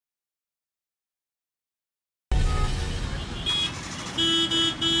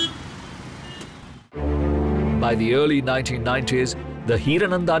By the early 1990s, the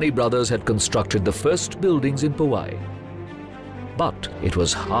Hiranandani brothers had constructed the first buildings in Powai. But it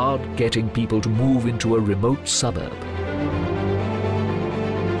was hard getting people to move into a remote suburb.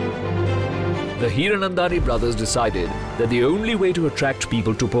 The Hiranandani brothers decided that the only way to attract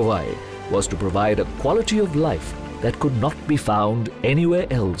people to Powai was to provide a quality of life that could not be found anywhere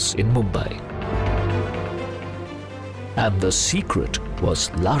else in Mumbai. And the secret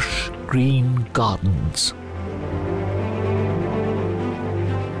was lush green gardens.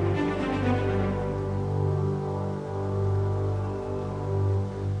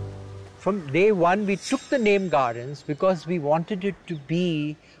 From day one, we took the name Gardens because we wanted it to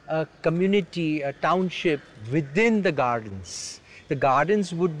be a community, a township within the gardens. The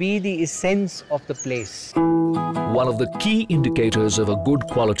gardens would be the essence of the place. One of the key indicators of a good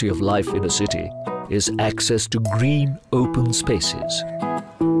quality of life in a city is access to green, open spaces.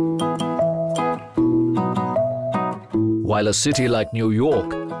 While a city like New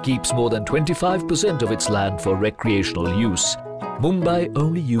York keeps more than 25% of its land for recreational use, Mumbai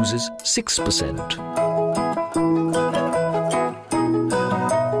only uses 6%.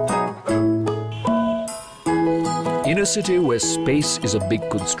 In a city where space is a big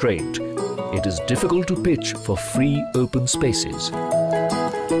constraint, it is difficult to pitch for free open spaces.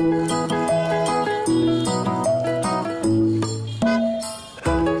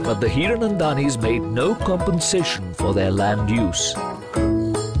 But the Hiranandanis made no compensation for their land use.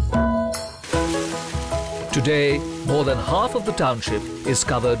 Today, more than half of the township is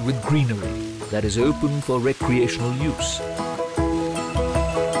covered with greenery that is open for recreational use.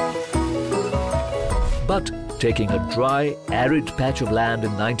 But taking a dry, arid patch of land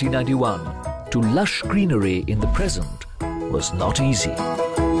in 1991 to lush greenery in the present was not easy.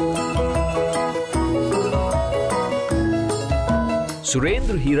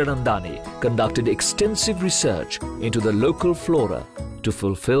 Surendra Hiranandani conducted extensive research into the local flora to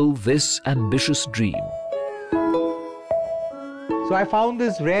fulfill this ambitious dream. So I found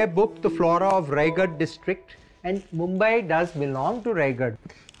this rare book, The Flora of Raigad district, and Mumbai does belong to Raigad.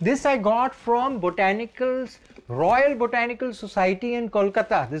 This I got from Royal Botanical Society in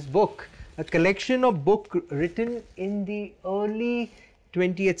Kolkata, this book, a collection of books written in the early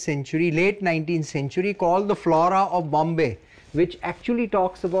 20th century, late 19th century, called The Flora of Bombay, which actually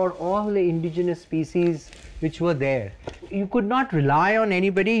talks about all the indigenous species which were there. You could not rely on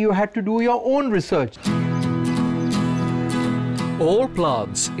anybody, you had to do your own research. All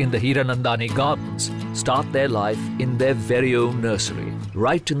plants in the Hiranandani gardens start their life in their very own nursery,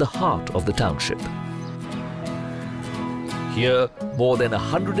 right in the heart of the township. Here, more than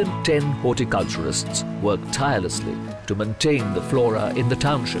 110 horticulturists work tirelessly to maintain the flora in the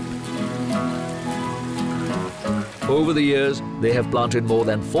township. Over the years, they have planted more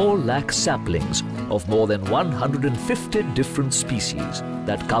than 4 lakh saplings of more than 150 different species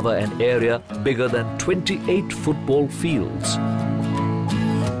that cover an area bigger than 28 football fields.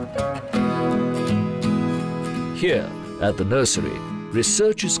 Here, at the nursery,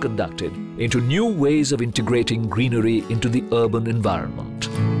 research is conducted into new ways of integrating greenery into the urban environment.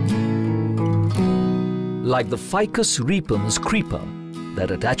 Like the Ficus repens creeper that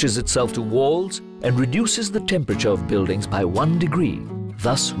attaches itself to walls and reduces the temperature of buildings by 1 degree,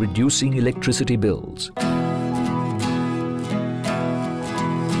 thus reducing electricity bills.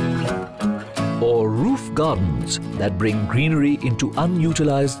 Or roof gardens that bring greenery into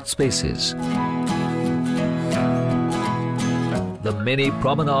unutilized spaces. The many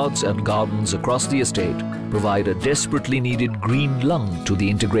promenades and gardens across the estate provide a desperately needed green lung to the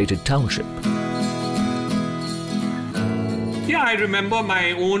integrated township. Yeah, I remember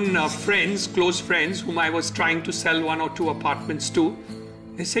my own friends, close friends, whom I was trying to sell 1 or 2 apartments to.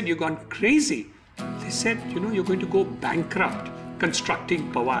 They said, "You've gone crazy." They said, "You're going to go bankrupt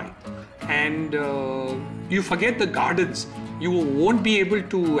constructing Powai. And you forget the gardens. You won't be able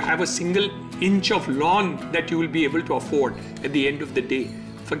to have a single inch of lawn that you will be able to afford at the end of the day.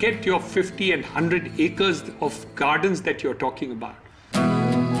 Forget your 50 and 100 acres of gardens that you're talking about."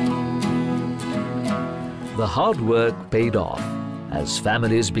 The hard work paid off as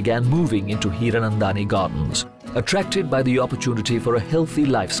families began moving into Hiranandani gardens, attracted by the opportunity for a healthy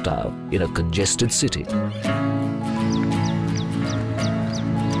lifestyle in a congested city.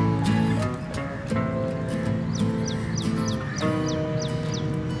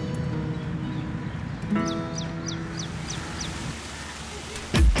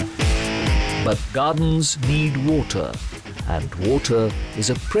 But gardens need water, and water is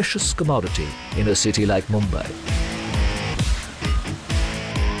a precious commodity in a city like Mumbai.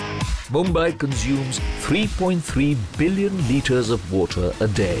 Mumbai consumes 3.3 billion litres of water a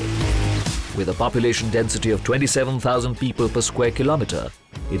day. With a population density of 27,000 people per square kilometre,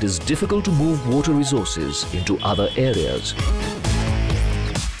 it is difficult to move water resources into other areas.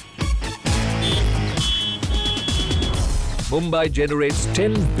 Mumbai generates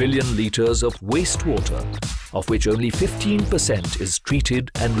 10 billion litres of wastewater, of which only 15% is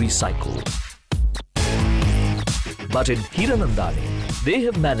treated and recycled. But in Hiranandani, they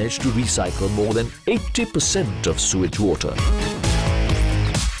have managed to recycle more than 80% of sewage water.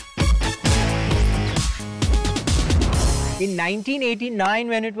 In 1989,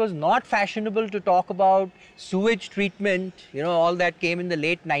 when it was not fashionable to talk about sewage treatment, all that came in the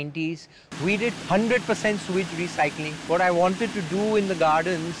late 90s, we did 100% sewage recycling. What I wanted to do in the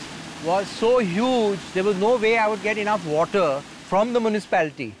gardens was so huge, there was no way I would get enough water from the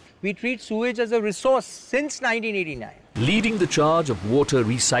municipality. We treat sewage as a resource since 1989. Leading the charge of water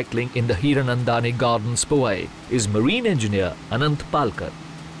recycling in the Hiranandani Gardens, Powai, is marine engineer Anant Palkar.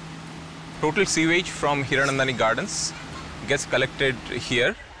 Total sewage from Hiranandani Gardens gets collected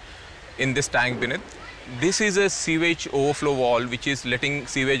here in this tank beneath. This is a sewage overflow valve which is letting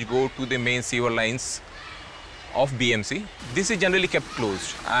sewage go to the main sewer lines of BMC. This is generally kept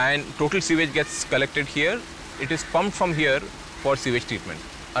closed and total sewage gets collected here. It is pumped from here for sewage treatment.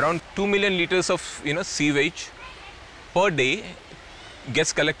 Around 2 million litres of sewage per day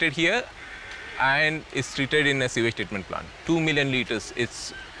gets collected here and is treated in a sewage treatment plant. 2 million litres,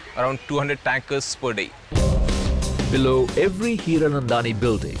 it's around 200 tankers per day. Below every Hiranandani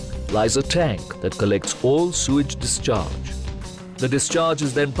building lies a tank that collects all sewage discharge. The discharge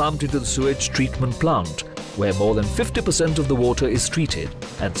is then pumped into the sewage treatment plant, where more than 50% of the water is treated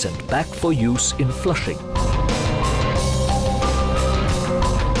and sent back for use in flushing.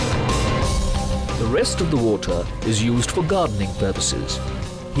 The rest of the water is used for gardening purposes.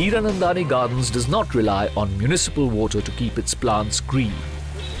 Hiranandani Gardens does not rely on municipal water to keep its plants green.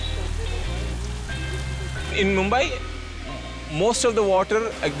 In Mumbai, most of the water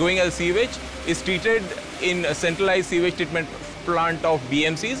going as sewage is treated in a centralized sewage treatment plant of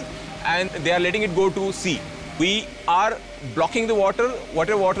BMCs and they are letting it go to sea. We are blocking the water,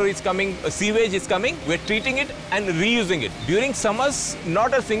 whatever water is coming, sewage is coming, we're treating it and reusing it. During summers,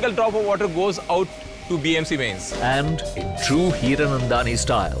 not a single drop of water goes out to BMC mains. And in true Hiranandani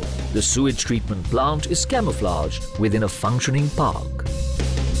style, the sewage treatment plant is camouflaged within a functioning park.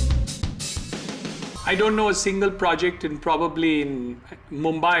 I don't know a single project probably in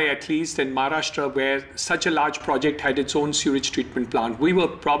Mumbai at least, in Maharashtra, where such a large project had its own sewage treatment plant. We were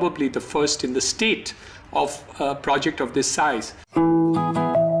probably the first in the state of a project of this size.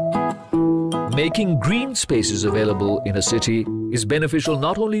 Making green spaces available in a city is beneficial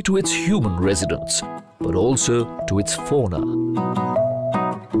not only to its human residents, but also to its fauna.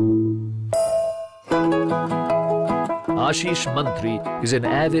 Ashish Mantri is an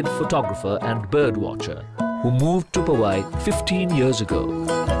avid photographer and birdwatcher who moved to Powai 15 years ago.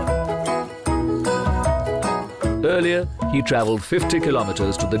 Earlier, he travelled 50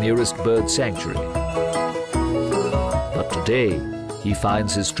 kilometres to the nearest bird sanctuary. But today, he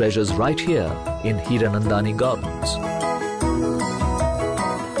finds his treasures right here in Hiranandani Gardens.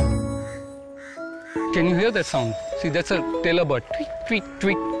 Can you hear that sound? See, that's a tailor bird. Tweet, tweet,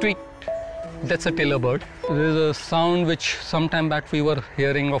 tweet, tweet. That's a tailor bird. There's a sound which sometime back we were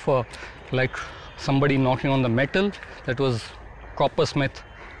hearing of like somebody knocking on the metal. That was coppersmith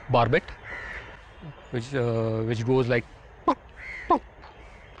barbet, which goes like pop, pop.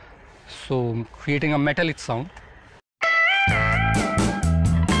 So creating a metallic sound.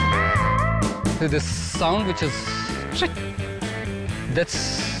 So this sound which is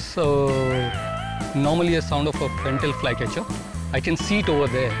that's normally a sound of a pentel flycatcher. I can see it over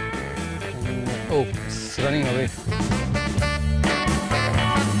there. Oh, it's running away.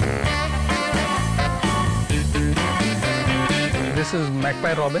 This is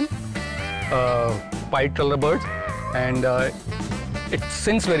magpie robin, pied color bird, and it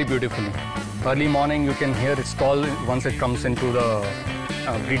sings very beautifully. Early morning you can hear its call once it comes into the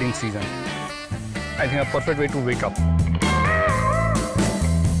breeding season. I think a perfect way to wake up.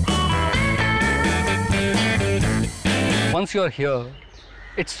 Once you're here,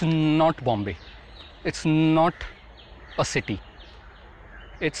 it's not Bombay. It's not a city.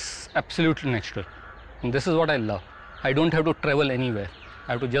 It's absolutely natural. And this is what I love. I don't have to travel anywhere.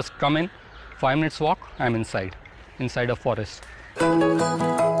 I have to just come in, 5 minutes walk, I'm inside a forest.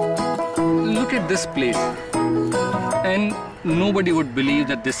 Look at this place. And nobody would believe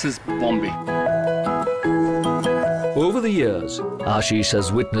that this is Bombay. Over the years, Ashish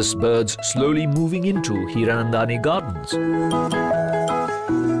has witnessed birds slowly moving into Hiranandani Gardens.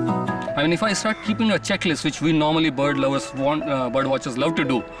 I mean, if I start keeping a checklist, which we normally bird watchers love to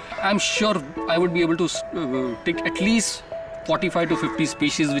do, I'm sure I would be able to take at least 45 to 50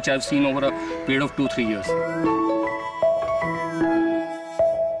 species which I've seen over a period of 2-3 years.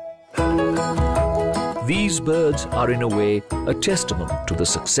 These birds are in a way a testament to the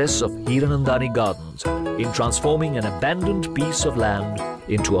success of Hiranandani Gardens in transforming an abandoned piece of land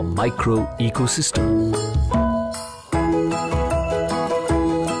into a micro-ecosystem.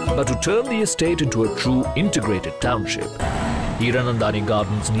 But to turn the estate into a true integrated township, Hiranandani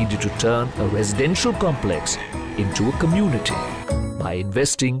Gardens needed to turn a residential complex into a community by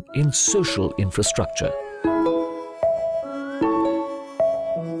investing in social infrastructure.